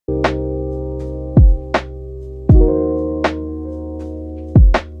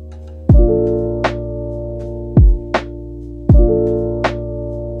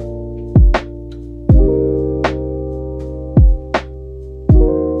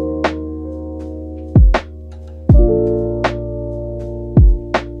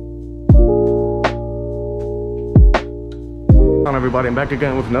everybody, I'm back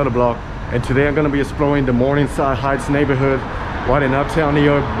again with another vlog, and today I'm going to be exploring the Morningside Heights neighborhood right in uptown New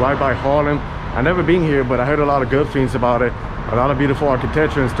York, right by Harlem. I've never been here, but I heard a lot of good things about it, a lot of beautiful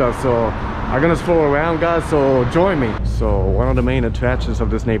architecture and stuff, so I'm gonna explore around, guys, so join me. So one of the main attractions of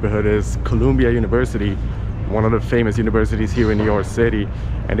this neighborhood is Columbia University, one of the famous universities here in New York City,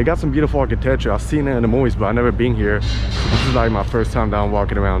 and they got some beautiful architecture. I've seen it in the movies, but I've never been here, so this is like my first time down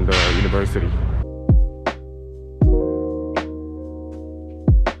walking around the university.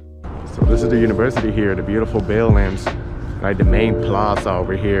 So this is the university here, the beautiful buildings, like the main plaza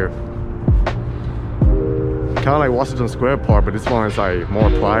over here. Kind of like Washington Square Park, but this one is like more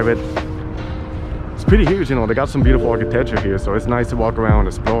private. It's pretty huge, you know, they got some beautiful architecture here, so it's nice to walk around and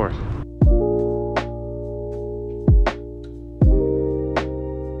explore.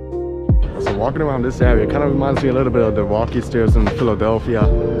 So walking around this area kind of reminds me a little bit of the rocky stairs in Philadelphia.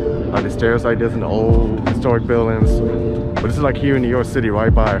 Like the stairs like this in the old historic buildings. But this is like here in New York City,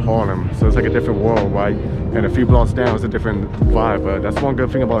 right by Harlem. So it's like a different world, right? And a few blocks down is a different vibe. But that's one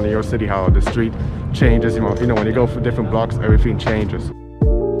good thing about New York City, how the street changes. You know, when you go for different blocks, everything changes.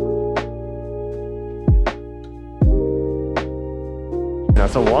 Now,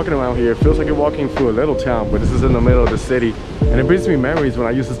 so walking around here, it feels like you're walking through a little town, but this is in the middle of the city. And it brings me memories when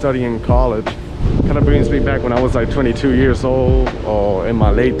I used to study in college. Kind of brings me back when I was like 22 years old or in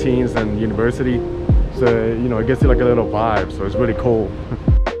my late teens in university. So, you know, it gives you like a little vibe, so it's really cool.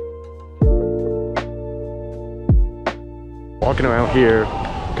 Walking around here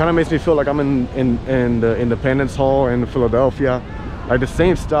kind of makes me feel like I'm in the Independence Hall in Philadelphia. Like the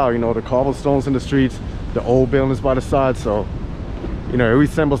same style, you know, the cobblestones in the streets, the old buildings by the side, so, you know, it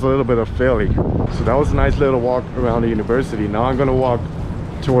resembles a little bit of Philly. So that was a nice little walk around the university. Now I'm gonna walk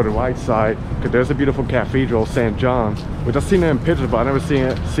toward the right side, because there's a beautiful cathedral, St. John, which I've seen it in pictures, but I've never seen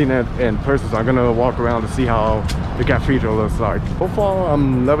it in person. So I'm gonna walk around to see how the cathedral looks like. So far,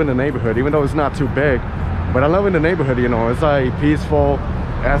 I'm loving the neighborhood, even though it's not too big. But I'm loving the neighborhood, you know, it's like peaceful,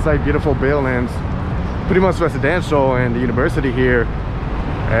 it has like beautiful buildings, pretty much residential, and the university here.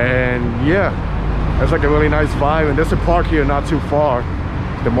 And yeah, it's like a really nice vibe. And there's a park here not too far,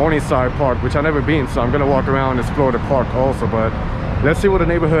 the Morningside Park, which I've never been, so I'm gonna walk around and explore the park also. But let's see what the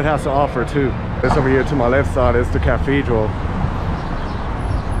neighborhood has to offer too. This over here to my left side is the cathedral.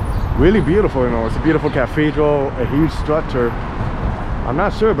 Really beautiful, you know, it's a beautiful cathedral, a huge structure. I'm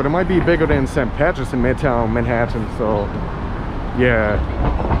not sure, but it might be bigger than St. Patrick's in Midtown Manhattan, so yeah.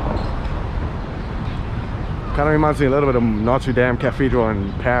 Kind of reminds me a little bit of Notre Dame Cathedral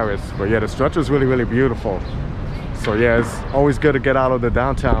in Paris, but yeah, the structure is really, really beautiful. So yeah, it's always good to get out of the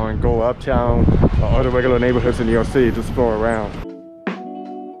downtown and go uptown or other regular neighborhoods in New York City to explore around.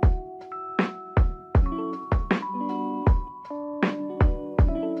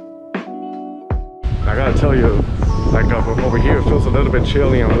 I gotta tell you, like over here it feels a little bit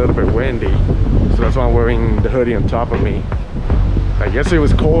chilly and a little bit windy, so that's why I'm wearing the hoodie on top of me. Like yesterday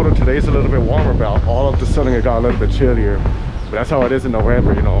was colder, today's a little bit warmer, but all of a sudden it got a little bit chillier. But that's how it is in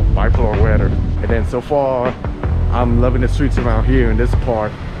November, you know, bipolar weather. And then so far, I'm loving the streets around here in this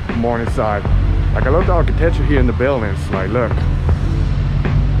part, Morningside. Like I love the architecture here in the buildings. Like look,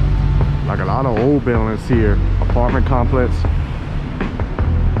 like a lot of old buildings here, apartment complex.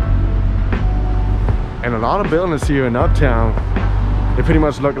 And a lot of buildings here in uptown, they pretty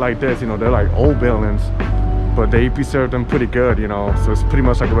much look like this, you know, they're like old buildings, but they preserve them pretty good, you know, so it's pretty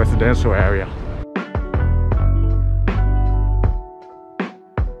much like a residential area.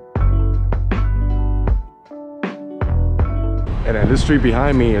 And then this street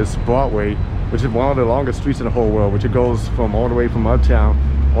behind me is Broadway, which is one of the longest streets in the whole world, which it goes from all the way from uptown,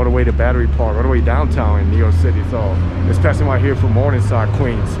 all the way to Battery Park, all the way downtown in New York City. So it's passing right here from Morningside,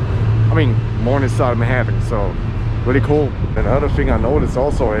 Queens. I mean, Morningside, Manhattan, so really cool. And the other thing I noticed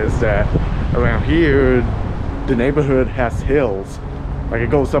also is that around here, the neighborhood has hills. Like it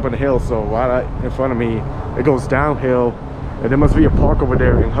goes up in the hill, so right in front of me, it goes downhill. And there must be a park over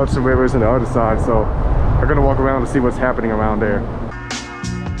there in Hudson Rivers on the other side, so I'm gonna walk around to see what's happening around there.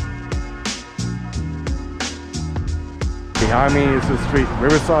 Behind me is the street,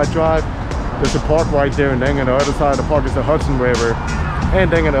 Riverside Drive. There's a park right there, and then on the other side of the park is the Hudson River. And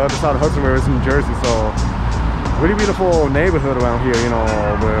then on the other side of Hudson River is New Jersey, so really beautiful neighborhood around here, you know,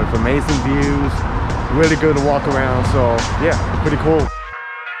 with amazing views, really good to walk around, so yeah, pretty cool.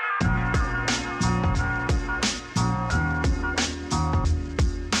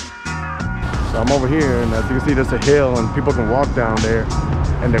 So I'm over here, and as you can see, there's a hill, and people can walk down there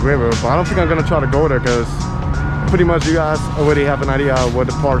and the river, but I don't think I'm gonna try to go there because pretty much you guys already have an idea of what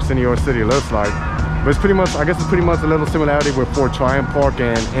the parks in New York City looks like. But it's pretty much, I guess it's pretty much a little similarity with Fort Tryon Park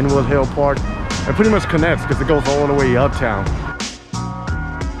and Inwood Hill Park. It pretty much connects because it goes all the way uptown.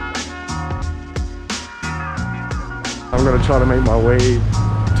 I'm gonna try to make my way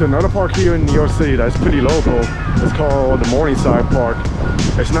to another park here in New York City that's pretty local. It's called the Morningside Park.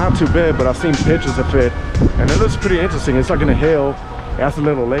 It's not too big, but I've seen pictures of it and it looks pretty interesting. It's like in a hill, it has a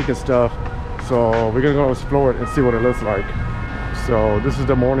little lake and stuff, so we're gonna go explore it and see what it looks like. So this is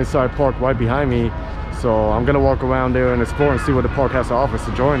the Morningside Park right behind me, so I'm gonna walk around there and explore and see what the park has to offer.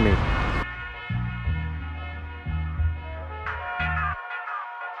 So join me.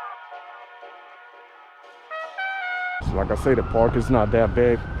 So like I say, the park is not that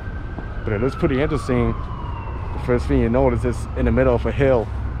big, but it looks pretty interesting. The first thing you notice is in the middle of a hill.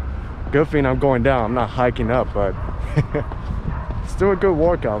 Good thing I'm going down, I'm not hiking up, but still a good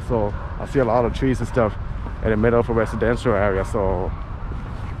workout. So I see a lot of trees and stuff in the middle of a residential area, so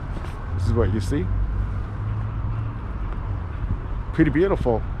this is what you see. Pretty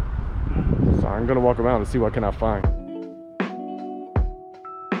beautiful. So I'm gonna walk around and see what can I find.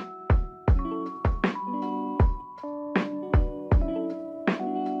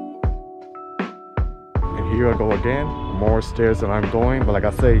 Here I go again, more stairs than I'm going, but like I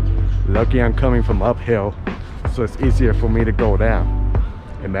say, lucky I'm coming from uphill, so it's easier for me to go down.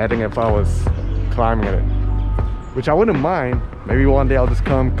 Imagine if I was climbing it, which I wouldn't mind. Maybe one day I'll just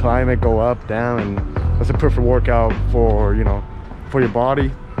come, climb it, go up, down, and that's a perfect workout for, you know, for your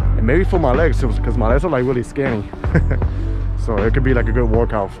body, and maybe for my legs too, because my legs are like really skinny. So it could be like a good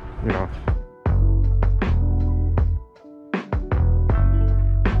workout, you know.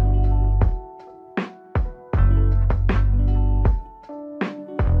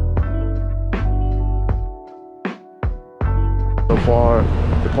 So far,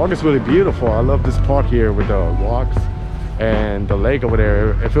 the park is really beautiful. I love this park here with the rocks and the lake over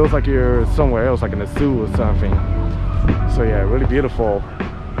there. It feels like you're somewhere else, like in a zoo or something. So yeah, really beautiful.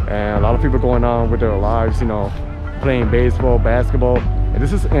 And a lot of people going on with their lives, you know, playing baseball, basketball. And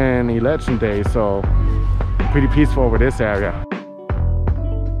this is an election day, so pretty peaceful over this area.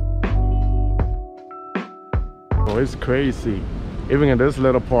 Oh, it's crazy. Even in this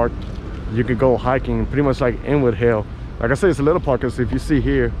little park, you could go hiking pretty much like Inwood Hill. Like I said, it's a little park, because if you see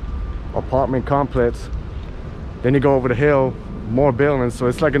here, apartment complex, then you go over the hill, more buildings, so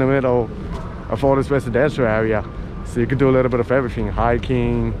it's like in the middle of all this residential area. So you can do a little bit of everything,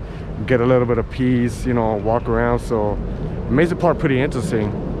 hiking, get a little bit of peace, you know, walk around. So it makes the park pretty interesting.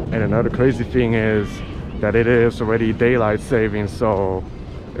 And another crazy thing is that it is already daylight savings, so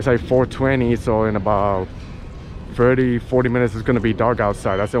it's like 4:20, so in about 30-40 minutes it's gonna be dark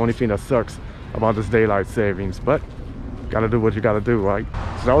outside. That's the only thing that sucks about this daylight savings, but gotta do what you gotta do, right?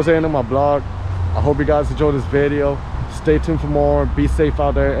 So that was the end of my vlog. I hope you guys enjoyed this video. Stay tuned for more. Be safe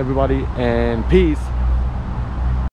out there, everybody, and peace.